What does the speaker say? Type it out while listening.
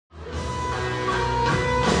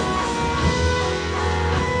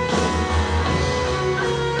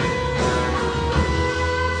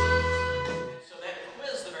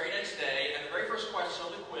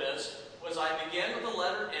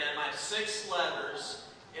letters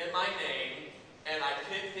in my name and I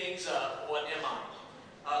pick things up, what am I?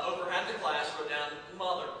 Over half the class wrote down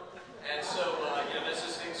mother. And so, this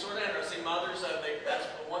is sort of interesting. Mothers, that's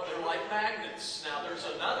what they're like magnets. Now, there's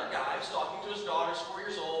another guy who's talking to his daughter, he's 4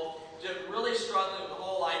 years old, really struggling with the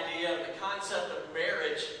whole idea of the concept of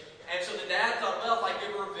marriage. And so the dad thought, well, if I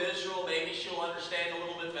give her a visual, maybe she'll understand a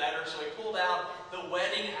little bit better. So he pulled out the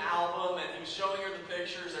wedding album, and he was showing her the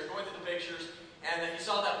pictures. They're going through the pictures. And then he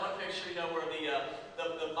saw that one picture, where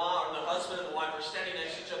the mom or the husband and the wife were standing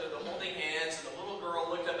next to each other, they're holding hands, and the little girl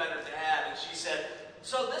looked up at her dad, and she said,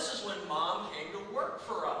 so this is when Mom came to work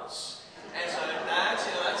for us. And so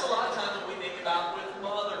that's a lot of times what we think about with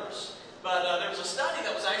mothers. But there was a study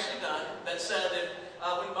that was actually done that said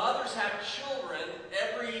that when mothers have children,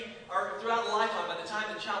 throughout a lifetime, by the time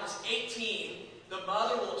the child is 18, the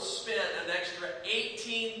mother will have spent an extra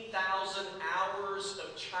 18,000 hours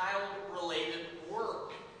of child-related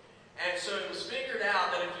work. And so it was figured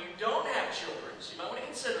out that if you don't have children, so you might want to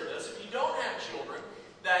consider this, if you don't have children,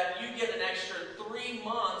 that you get an extra 3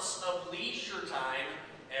 months of leisure time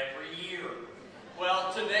every year.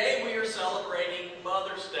 Well, today we are celebrating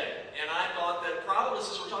Mother's Day. And I thought that probably,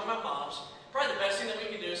 since we're talking about moms, probably the best thing that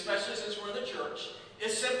we can do, especially since we're in the church,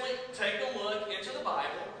 is simply take a look into the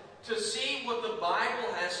Bible to see what the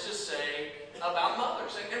Bible has to say about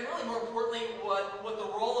mothers. And really, more importantly, what the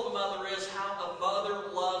role of a mother is, how a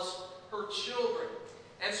mother loves her children.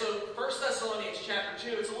 And so 1 Thessalonians chapter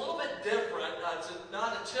 2, it's a little bit different. It's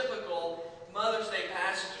not a typical Mother's Day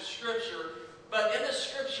passage of Scripture. But in this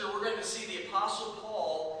Scripture, we're going to see the Apostle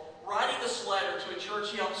Paul writing this letter to a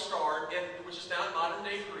church he helped start, which is now in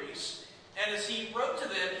modern-day Greece. And as he wrote to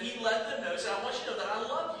them, he let them know, he said, I want you to know that I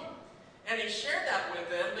love you. And he shared that with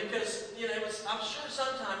them because, I'm sure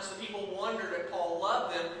sometimes the people wondered if Paul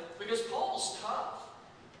loved them because Paul was tough.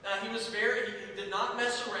 He did not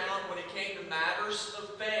mess around when it came to matters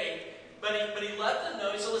of faith, but he let them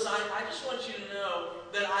know, he said, listen, I just want you to know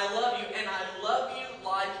that I love you, and I love you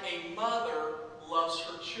like a mother loves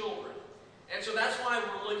her children. And so that's why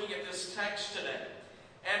we're looking at this text today.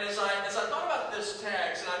 And as I thought about this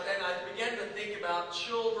text, and I began to think about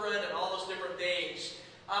children and all those different things,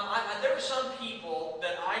 there are some people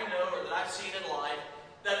that I know or that I've seen in life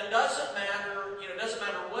that it doesn't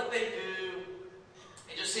matter, what they do.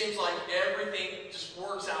 It just seems like everything just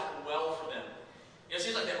works out well for them. It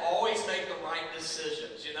seems like they always make the right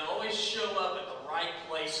decisions. Always show up at the right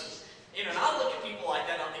places. And I look at people like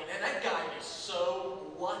that and I think, man, that guy is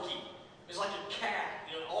so lucky. He's like a cat.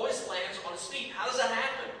 Always lands on his feet. How does that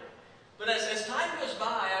happen? But as time goes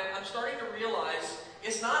by, I'm starting to realize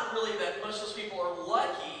it's not really that most of those people are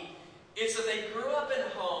lucky. It's that they grew up in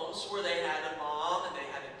homes where they had a mom and they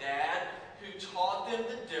had a dad who taught them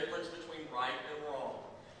the difference between right and wrong,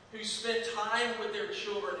 who spent time with their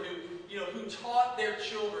children, who taught their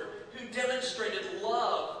children, who demonstrated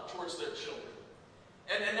love towards their children.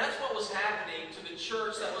 And that's what was happening to the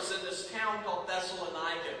church that was in this town called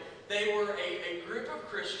Thessalonica. They were a group of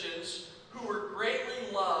Christians who were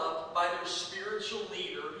greatly loved by their spiritual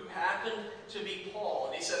leader, who happened to be Paul.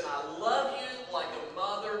 And he said, I love you like a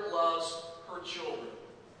mother loves her children.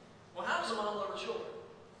 Well, how does a mom love her children?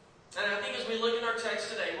 And I think as we look in our text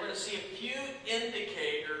today, we're going to see a few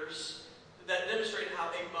indicators that demonstrate how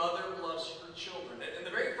a mother loves her children. And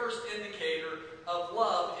the very first indicator of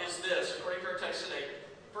love is this, according to our text today.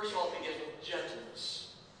 First of all, it begins with gentleness.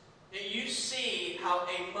 You see how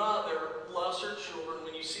a mother loves her children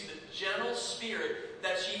when you see the gentle spirit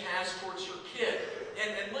that she has towards her kid.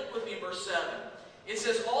 And look with me in verse 7. It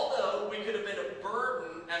says, although we could have been a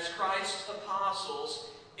burden as Christ's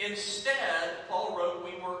apostles, instead, Paul wrote,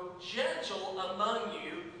 we were gentle among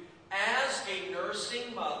you as a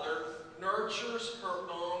nursing mother nurtures her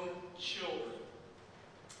own children.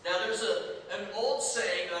 Now there's an old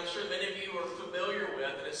saying that I'm sure many of you are familiar with,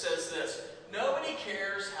 and it says this, nobody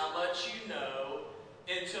cares how much you know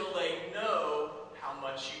until they know how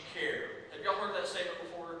much you care. Have y'all heard that statement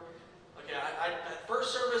before? Okay, at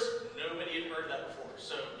first service, nobody had heard that before,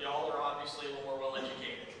 so y'all are obviously a little more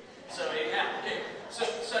well-educated. So yeah, okay. So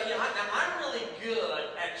I'm really good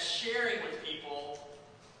at sharing with people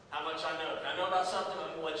how much I know. If I know about something,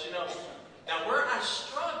 I'm going to let you know. Now, where I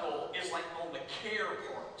struggle is like on the care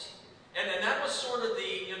part. And that was sort of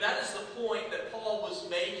that is the point that Paul was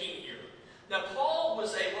making here. Now, Paul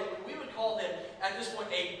was what we would call him, at this point,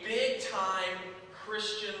 a big-time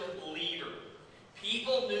Christian leader.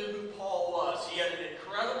 People knew who Paul was. He had an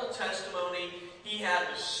incredible testimony. He had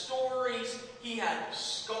the stories. He had the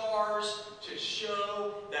scars to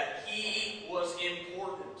show that he was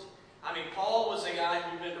important. I mean, Paul was a guy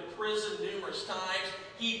who'd been to prison numerous times.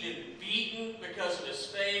 He'd been beaten because of his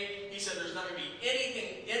faith. He said there's not going to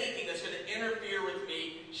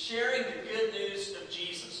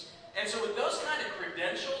And so with those kind of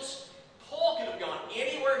credentials, Paul could have gone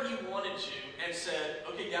anywhere he wanted to and said,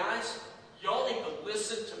 okay guys, y'all need to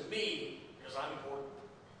listen to me because I'm important.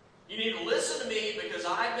 You need to listen to me because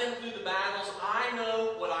I've been through the battles. I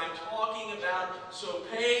know what I'm talking about, so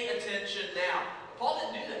pay attention now. Paul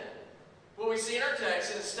didn't do that. What we see in our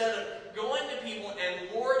text, instead of going to people and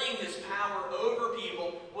lording his power over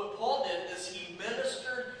people, what Paul did is he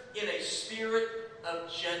ministered in a spirit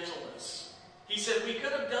of gentleness. He said, we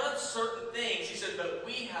could have done certain things. He said, but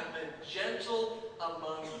we have been gentle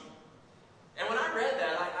among you. And when I read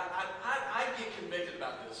that, I get convicted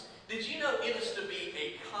about this. Did you know it is to be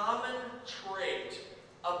a common trait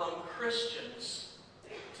among Christians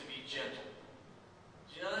to be gentle?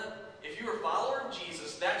 Did you know that? If you're a follower of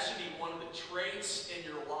Jesus, that should be one of the traits in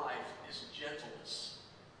your life, is gentleness.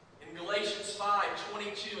 In Galatians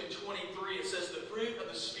 5:22 and 23, it says, the fruit of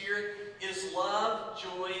the Spirit is love,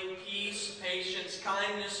 joy, peace, patience,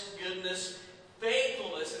 kindness, goodness,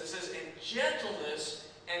 faithfulness, and it says, and gentleness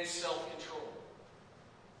and self-control.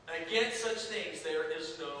 And against such things there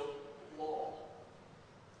is no law.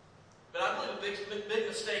 But I believe a big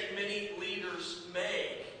mistake many leaders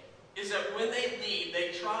make is that when they lead,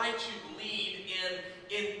 they try to lead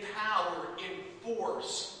in power, in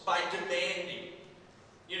force, by demanding.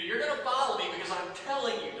 You know, you're going to follow me because I'm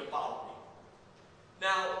telling you to follow me.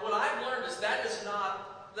 Now, what I've learned is that's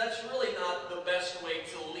really not the best way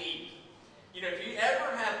to lead. You know, if you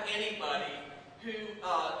ever have anybody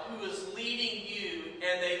who is leading you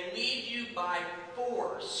and they lead you by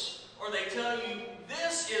force, or they tell you,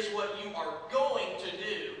 this is what you are going to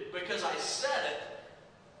do because I said it,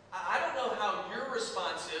 I don't know how your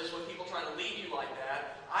response is when people try to lead you like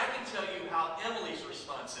that. I can tell you how Emily's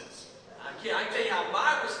response is. I can tell you how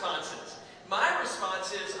my response is. My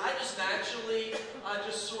response is I just naturally,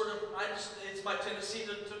 it's my tendency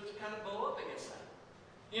to kind of bow up against that.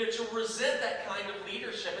 You know, to resent that kind of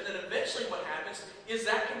leadership. And then eventually what happens is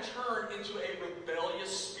that can turn into a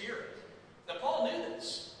rebellious spirit. Now, Paul knew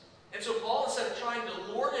this. And so Paul, instead of trying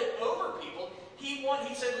to lord it over people, he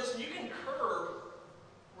said, listen, you can curb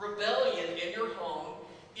rebellion in your home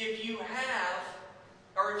if you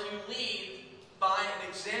lead by an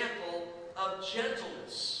example of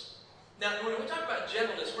gentleness. Now, when we talk about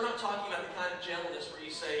gentleness, we're not talking about the kind of gentleness where you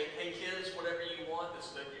say, hey kids, whatever you want, this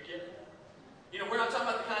that you get. You know, we're not talking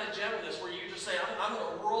about the kind of gentleness where you just say, I'm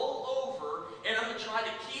going to roll over and I'm going to try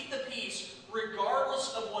to keep the peace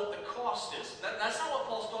regardless of what the cost is. That's not what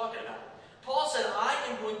Paul's talking about. Paul said, I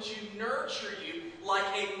am going to nurture you like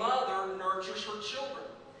a mother nurtures her children.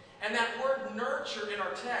 And that word nurture in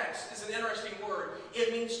our text is an interesting word.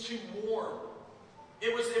 It means to warm.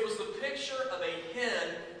 It was the picture of a hen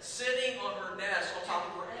sitting on her nest on top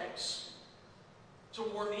of her eggs to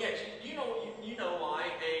warm the eggs. You know why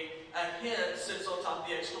a hen sits on top of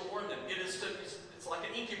the eggs to warm them. It's like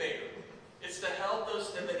an incubator. It's to help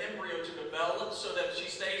the embryo to develop so that if she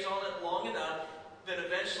stays on it long enough, then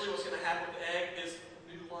eventually what's going to happen with the egg is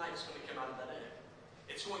new life is going to come out of that egg.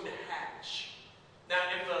 It's going to hatch. Now,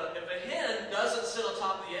 if a hen doesn't sit on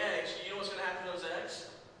top of the eggs, do you know what's going to happen to those eggs?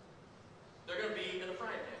 They're going to be in a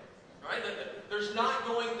frying pan, right? There's not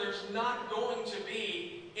going to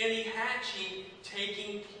be any hatching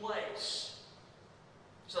taking place.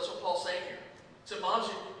 So that's what Paul's saying here. So, moms,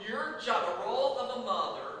 your job, the role of a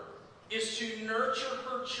mother, is to nurture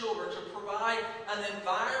her children, to provide an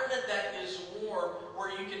environment that is warm, where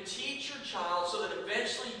you can teach your child so that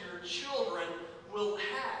eventually your children will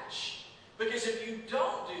hatch. Because if you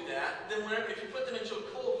don't do that, then if you put them into a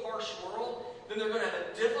cold, harsh world, then they're going to have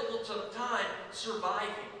a difficult time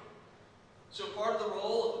surviving. So part of the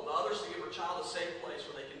role of a mother is to give her child a safe place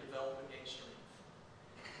where they can develop and gain strength.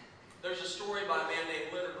 There's a story by a man named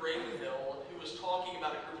Leonard Ravenhill who was talking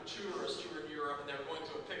about a group of tourists who were in Europe and they were going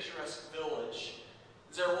to a picturesque village.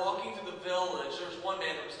 As they were walking through the village, there was one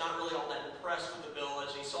man that was not really all that impressed with the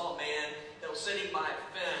village. He saw a man that was sitting by a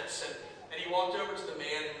fence, and he walked over to the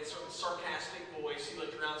man, and in sort of a sarcastic voice, he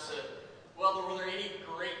looked around and said, well, were there any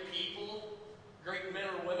great people, great men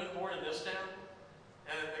or women born in this town?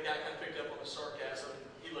 And the guy kind of picked up on the sarcasm.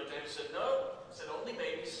 He looked at him and said, no. He said, only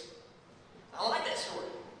babies. I like that story.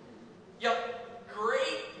 Yep,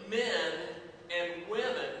 great men and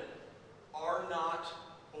women are not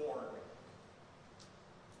born.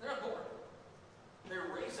 They're not born.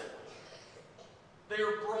 They're raised that way. They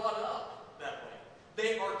are brought up that way.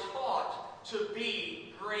 They are taught to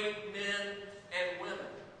be great men and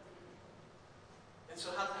women. And so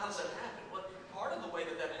how does that happen? Well, part of the way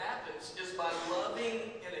that happens is by loving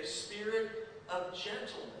in a spirit of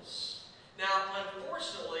gentleness. Now,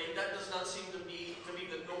 unfortunately, that does not seem to be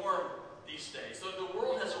the norm these days. The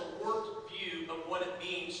world has a warped view of what it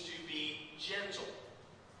means to be gentle.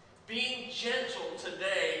 Being gentle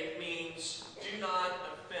today means do not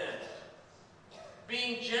offend.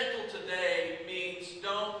 Being gentle today means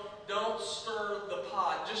don't stir the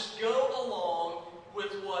pot. Just go along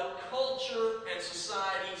with what culture and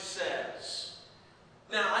society says.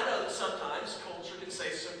 Now, I know that sometimes culture can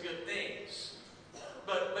say some good things.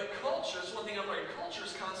 But culture is one thing I'm learning. Culture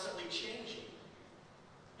is constantly changing.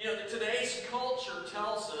 You know, today's culture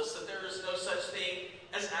tells us that there is no such thing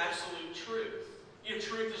as absolute truth. You know,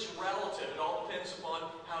 truth is relative. It all depends upon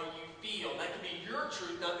how you feel. And that can be your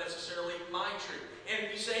truth, not necessarily my truth. And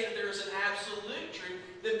if you say that there is an absolute truth,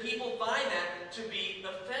 then people find that to be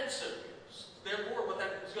offensive. Therefore, what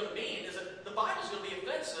that is going to mean is that the Bible is going to be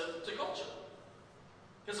offensive to culture.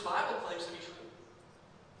 Because the Bible claims to be true.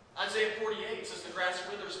 Isaiah 48 says, the grass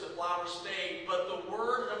withers, the flowers fade, but the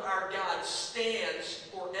word of our God stands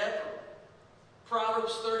forever.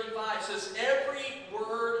 Proverbs 35 says, every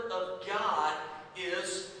word of God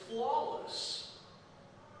is flawless.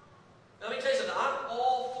 Now, let me tell you something. I'm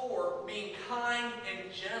all for being kind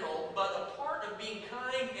and gentle, but a part of being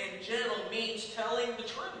kind and gentle means telling the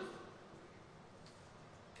truth.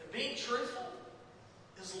 And being truthful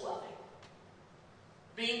is loving.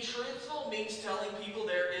 Being truthful means telling people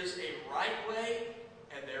there is a right way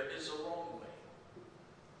and there is a wrong way.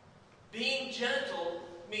 Being gentle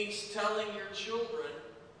means telling your children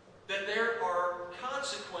that there are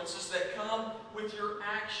consequences that come with your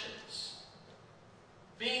actions.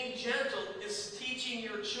 Being gentle is teaching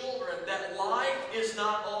your children that life is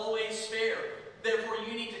not always fair. Therefore,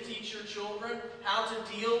 you need to teach your children how to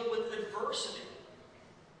deal with adversity.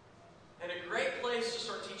 And a great place to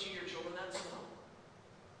start teaching your children that is in the home.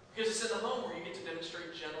 Because it's in the home where you get to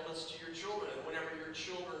demonstrate gentleness to your children. And whenever your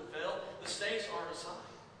children fail, the stakes aren't as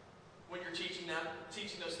high. When you're teaching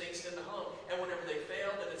those things in the home. And whenever they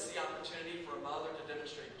fail, then it's the opportunity for a mother to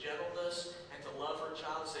demonstrate gentleness and to love her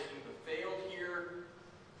child and say, you have failed here,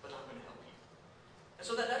 but I'm going to help you. And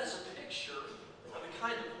so that is a picture of the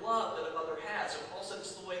kind of love that a mother has. And Paul said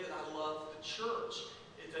it's the way that I love the church.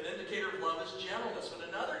 An indicator of love is gentleness.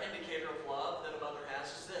 But another indicator of love that a mother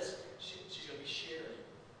has is this. She's going to be sharing.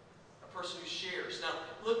 Person who shares. Now,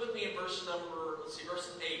 look with me in verse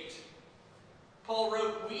 8. Paul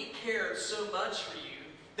wrote, we cared so much for you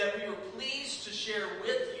that we were pleased to share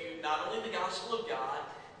with you not only the gospel of God,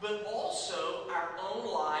 but also our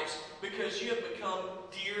own lives because you have become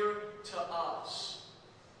dear to us.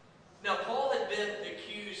 Now, Paul had been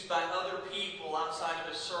accused by other people outside of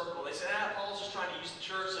his circle. They said, Paul's just trying to use the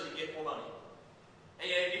church so he can get more money.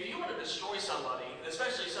 And if you want to destroy somebody,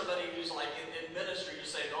 especially somebody who's like in ministry, you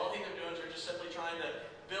say the only thing they're doing is they're just simply trying to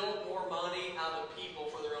build more money out of people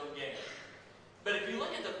for their own gain. But if you look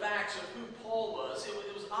at the facts of who Paul was, it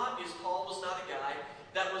was obvious Paul was not a guy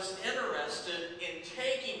that was interested in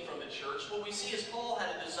taking from the church. What we see is Paul had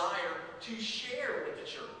a desire to share with the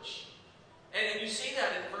church. And you see that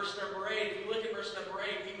in verse number 8. If you look at verse number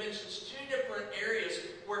 8, he mentions two different areas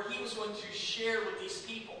where he was going to share with these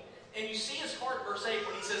people. And you see his heart, verse 8,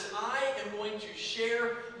 when he says, I am going to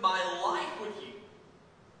share my life with you.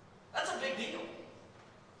 That's a big deal.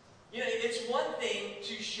 You know, it's one thing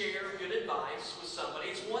to share good advice with somebody.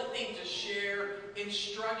 It's one thing to share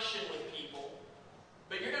instruction with people.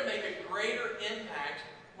 But you're going to make a greater impact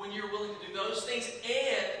when you're willing to do those things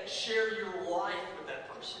and share your life with that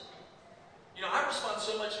person. You know, I respond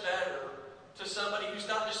so much better to somebody who's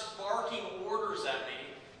not just barking orders at me,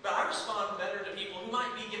 but I respond better to people who might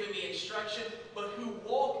be giving me instruction, but who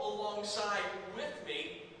walk alongside with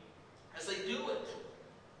me as they do it.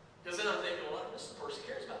 Because then I'm thinking, well, this person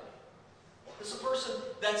cares about me. This is a person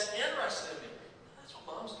that's interested in me. That's what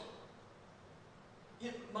moms do.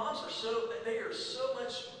 You know, moms are they are so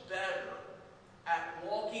much better at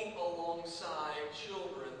walking alongside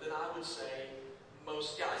children than I would say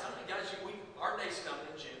most guys. I mean, guys, our day's coming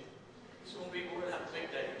in June. Some people are going to have a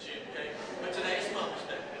big day in June, okay? But today's Mother's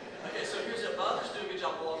Day. Okay, so here's it. Mothers do a good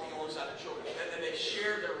job walking alongside their children. And then they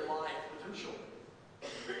share their life with their children.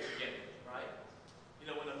 Again, right? You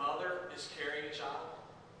know, when a mother is carrying a child,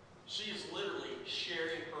 she is literally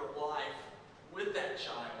sharing her life with that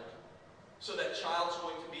child so that child's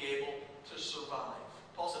going to be able to survive.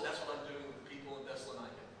 Paul said that's what I'm doing with the people in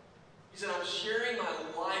Thessalonica. He said, I'm sharing my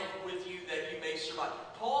life with you that you may survive.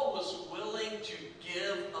 Paul was willing to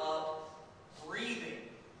give up breathing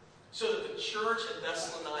so that the church in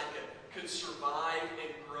Thessalonica could survive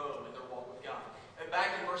and grow in their walk with God. And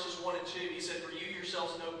back in verses 1 and 2, he said, for you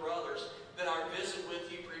yourselves know, brothers, that our visit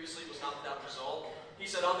with you previously was not without result. He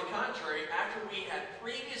said, on the contrary, after we had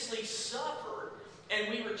previously suffered And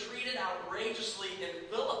we were treated outrageously in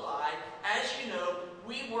Philippi. As you know,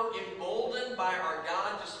 we were emboldened by our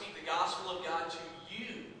God to speak the gospel of God to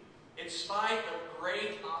you, in spite of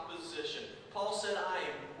great opposition. Paul said, I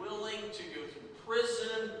am willing to go through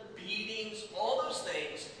prison, beatings, all those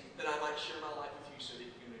things, that I might share my life with you so that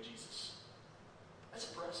you know Jesus. That's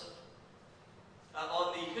impressive.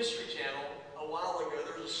 On the History Channel, a while ago,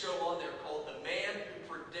 there was a show on there called The Man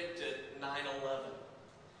Who Predicted 9/11.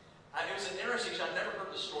 It was an interesting show. I'd never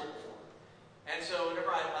heard the story before. And so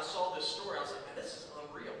whenever I saw this story, I was like, man, this is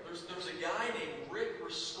unreal. There's a guy named Rick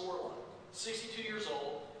Rescorla, 62 years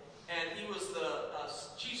old, and he was the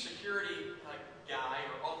chief security guy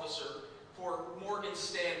or officer for Morgan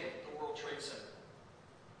Stanley, the World Trade Center.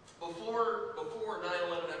 Before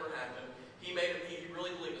 9/11 ever happened, he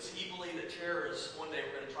really believed this. He believed that terrorists one day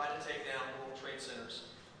were going to try to take down World Trade Centers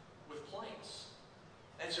with planes.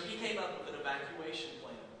 And so he came up with an evacuation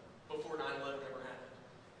plan before 9/11 ever happened.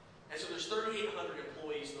 And so there's 3,800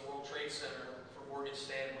 employees in the World Trade Center for Morgan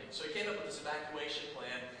Stanley. So he came up with this evacuation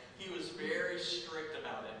plan. He was very strict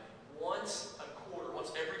about it. Once a quarter,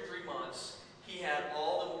 once every 3 months, he had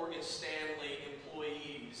all the Morgan Stanley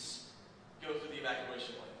employees go through the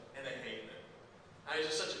evacuation plan. And they hated it. It was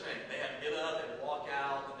just such a pain. They had to get up and walk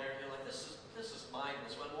out, and they're like, this is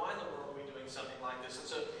mindless. Why in the world are we doing something like this? And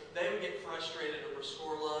so they would get frustrated over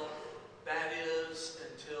Scorla. That is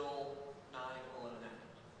until 9/11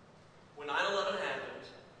 happened. When 9/11 happened,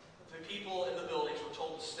 the people in the buildings were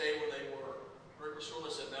told to stay where they were. Rick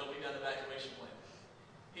Scorla said, no, we got an evacuation plan.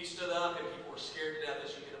 He stood up, and people were scared to death,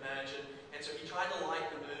 as you can imagine. And so he tried to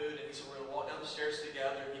lighten the mood, and he said, we're going to walk down the stairs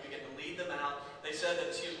together. And he began to lead them out. They said that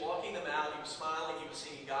as he was walking them out, he was smiling, he was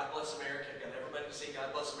singing God Bless America. He got everybody to sing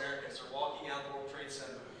God Bless America as they're walking out the World Trade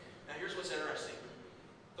Center. Now here's what's interesting.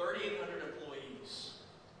 3,800 employees.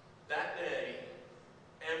 That day,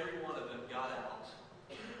 every one of them got out,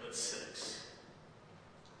 but 6.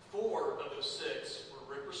 4 of those 6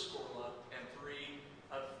 were Rick Rescorla and 3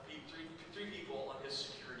 people on his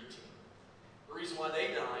security team. The reason why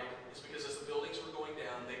they died is because as the buildings were going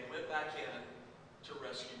down, they went back in to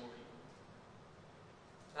rescue more people.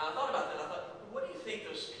 Now I thought about that. I thought, what do you think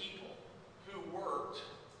those people who worked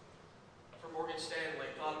for Morgan Stanley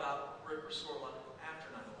thought about Rick Rescorla after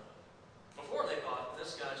 9/11? Before they thought,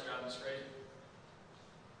 this guy's driving us crazy.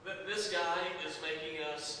 This guy is making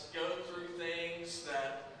us go through things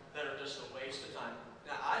that are just a waste of time.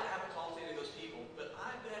 Now I haven't talked to any of those people, but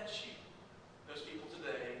I bet you those people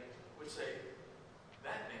today would say,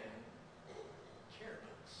 that man cared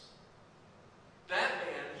about us. That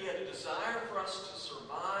man, he had a desire for us to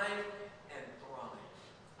survive and thrive.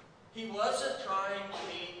 He wasn't trying to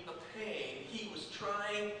meet a pain. He was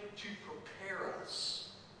trying to prepare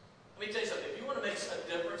us. Let me tell you something. If you want to make a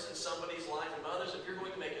difference in somebody's life and others, if you're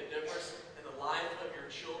going to make a difference in the life of your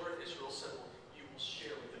children, it's real simple. You will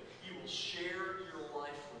share with them. You will share your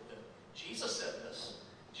life with them. Jesus said this.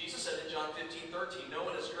 Jesus said in John 15:13, no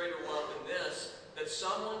one has greater love than this, that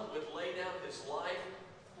someone would lay down his life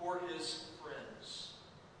for his friends.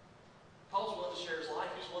 Paul's willing to share his life.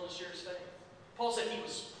 He's willing to share his faith. Paul said he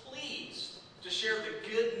was pleased to share the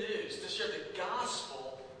good news, to share the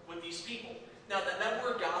gospel with these people. Now, that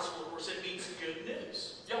word gospel, of course, it means good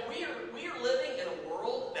news. Yeah, we are living in a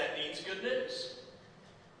world that needs good news.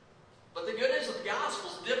 But the good news of the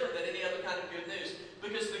gospel is different than any other kind of good news.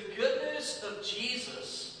 Because the good news of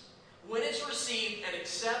Jesus, when it's received and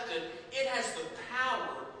accepted, it has the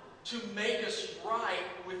power to make us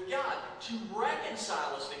right with God, to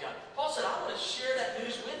reconcile us to God. Paul said, I want to share that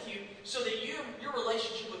news with you so that your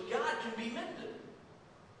relationship with God can be mended.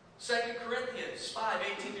 2 Corinthians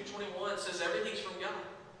 5:18-21 says everything's from God,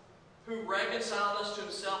 who reconciled us to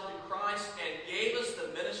himself through Christ and gave us the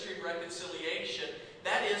ministry of reconciliation.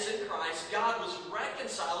 That is, in Christ, God was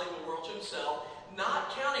reconciling the world to himself,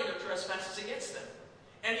 not counting their trespasses against them.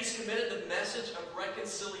 And he's committed the message of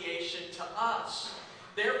reconciliation to us.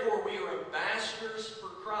 Therefore, we are ambassadors for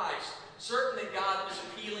Christ, certain that God is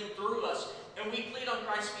appealing through us. And we plead on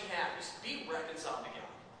Christ's behalf. He said, be reconciled to God.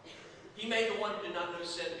 He made the one who did not know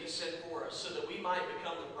sin to be sin for us, so that we might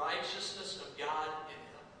become the righteousness of God in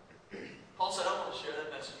him. Paul said, I want to share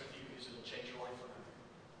that message with you because it will change your life forever.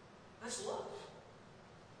 That's love.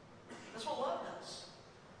 That's what love does.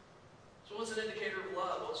 So what's an indicator of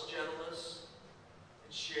love? Well, it's gentleness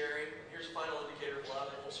and sharing. Here's a final indicator of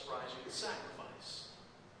love, and it will surprise you. It's sacrifice.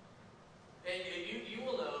 And you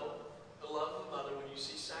will know the love of a mother when you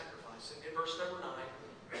see sacrifice. In verse number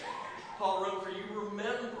 9, Paul wrote, for you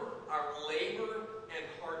remember our labor and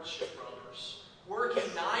hardship, brothers, working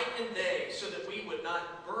night and day so that we would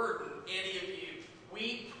not burden any of you.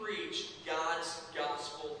 We preached God's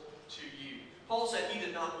gospel to you. Paul said he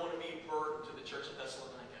did not want to be a burden to the church of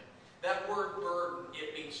Thessalonica. That word burden,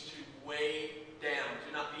 it means to weigh down, to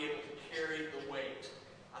not be able to carry the weight.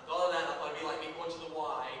 I thought of that, I thought it'd be like me going to the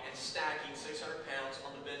Y and stacking 600 pounds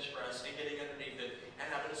on the bench press and getting underneath it and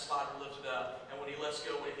having a spotter lift it up. And when he lets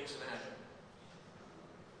go, what do you think's going to happen?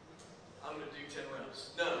 I'm going to do 10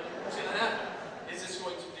 reps. No, what's going to happen is it's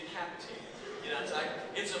going to decapitate. You know,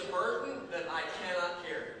 it's a burden that I cannot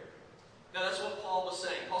carry. Now that's what Paul was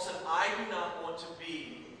saying. Paul said, I do not want to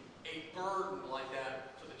be a burden like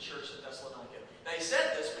that for the church at Thessalonica. Now he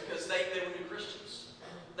said this because they were new Christians.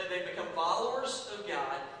 They've become followers of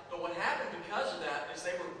God, but what happened because of that is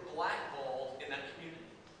they were blackballed in that community.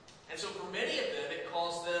 And so for many of them, it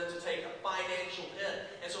caused them to take a financial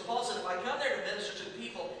hit. And so Paul said, if I come there to minister to the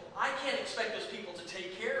people, I can't expect those people to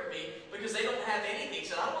take care of me because they don't have anything. He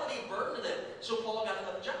said, I don't want to be a burden to them. So Paul got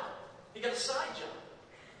another job. He got a side job.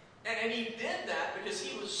 And he did that because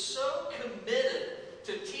he was so committed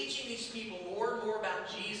to teaching these people more and more about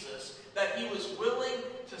Jesus that he was willing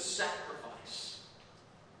to sacrifice.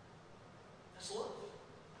 That's love.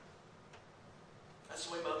 That's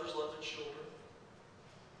the way mothers love their children.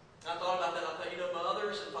 And I thought about that. I thought, you know,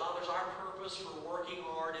 mothers and fathers, our purpose for working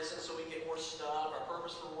hard isn't so we can get more stuff. Our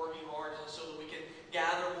purpose for working hard isn't so that we can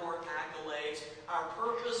gather more accolades. Our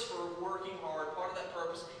purpose for working hard, part of that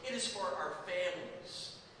purpose, it is for our families.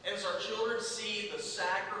 And as our children see the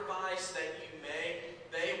sacrifice that you make,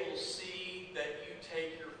 they will see that you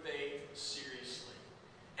take your faith seriously.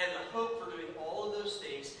 And the hope for doing all of those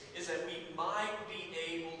things is that we might be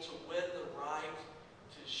able to win the right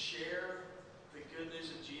to share the good news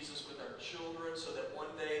of Jesus with our children so that one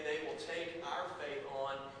day they will take our faith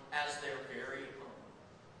on as their very own.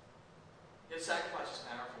 Yet sacrifice is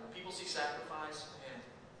powerful. When people see sacrifice, man,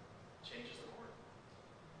 it changes their heart.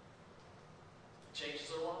 It changes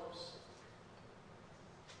their lives.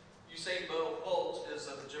 Usain Bolt is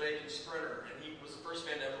a Jamaican sprinter, and he was the first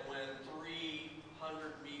man to ever win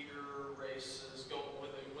 300-meter races,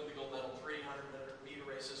 win the gold medal, 300-meter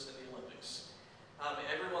races in the Olympics.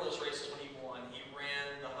 Every one of those races when he won, he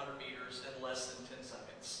ran the 100 meters in less than 10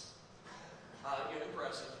 seconds.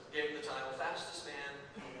 Impressive. Gave him the title, fastest man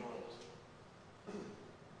in the world.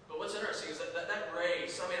 But what's interesting is that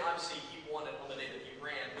race, I mean, obviously he won it on the day that he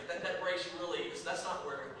ran, but that race really, that's not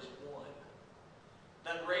where it was won.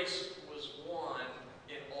 That race was won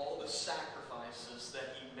in all the sacrifices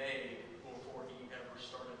that he made before he ever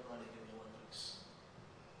started running in the Olympics.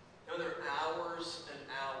 You know, there are hours and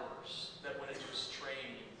hours that went into his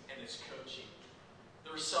training and his coaching.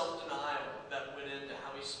 There was self-denial that went into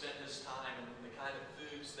how he spent his time and the kind of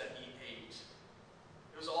foods that he ate.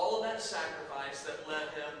 It was all of that sacrifice that led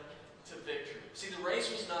him to victory. See, the race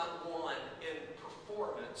was not won in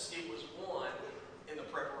performance. It was won in the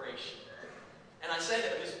preparation. And I say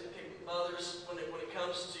that because, mothers, when it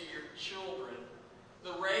comes to your children,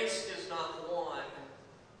 the race is not won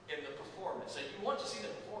in the performance. And you want to see them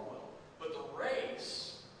perform well, but the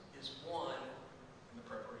race is won in the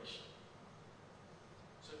preparation.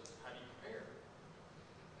 So how do you prepare?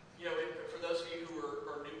 You know, for those of you who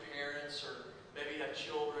are new parents or maybe have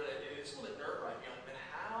children, it's a little bit nerve-wracking. But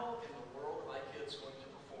how in the world are my kids going to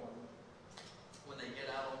perform when they get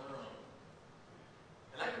out on their own?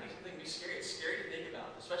 And that can be something to be scary. It's scary to think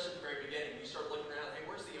about, especially at the very beginning. You start looking around, hey,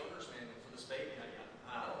 where's the owner's manual for this baby I got?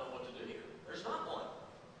 I don't know what to do here. There's not one.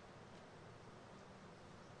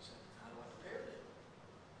 So how do I prepare then?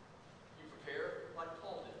 You prepare like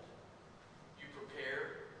Paul did. You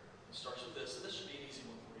prepare, it starts with this, and this should be an easy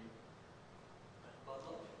one for you. By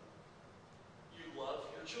love. You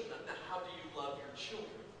love your children. Now, how do you love your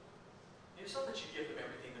children? It's not that you give them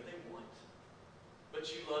everything that they want,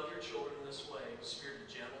 but you love your children in this way, with a spirit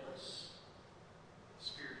of gentleness,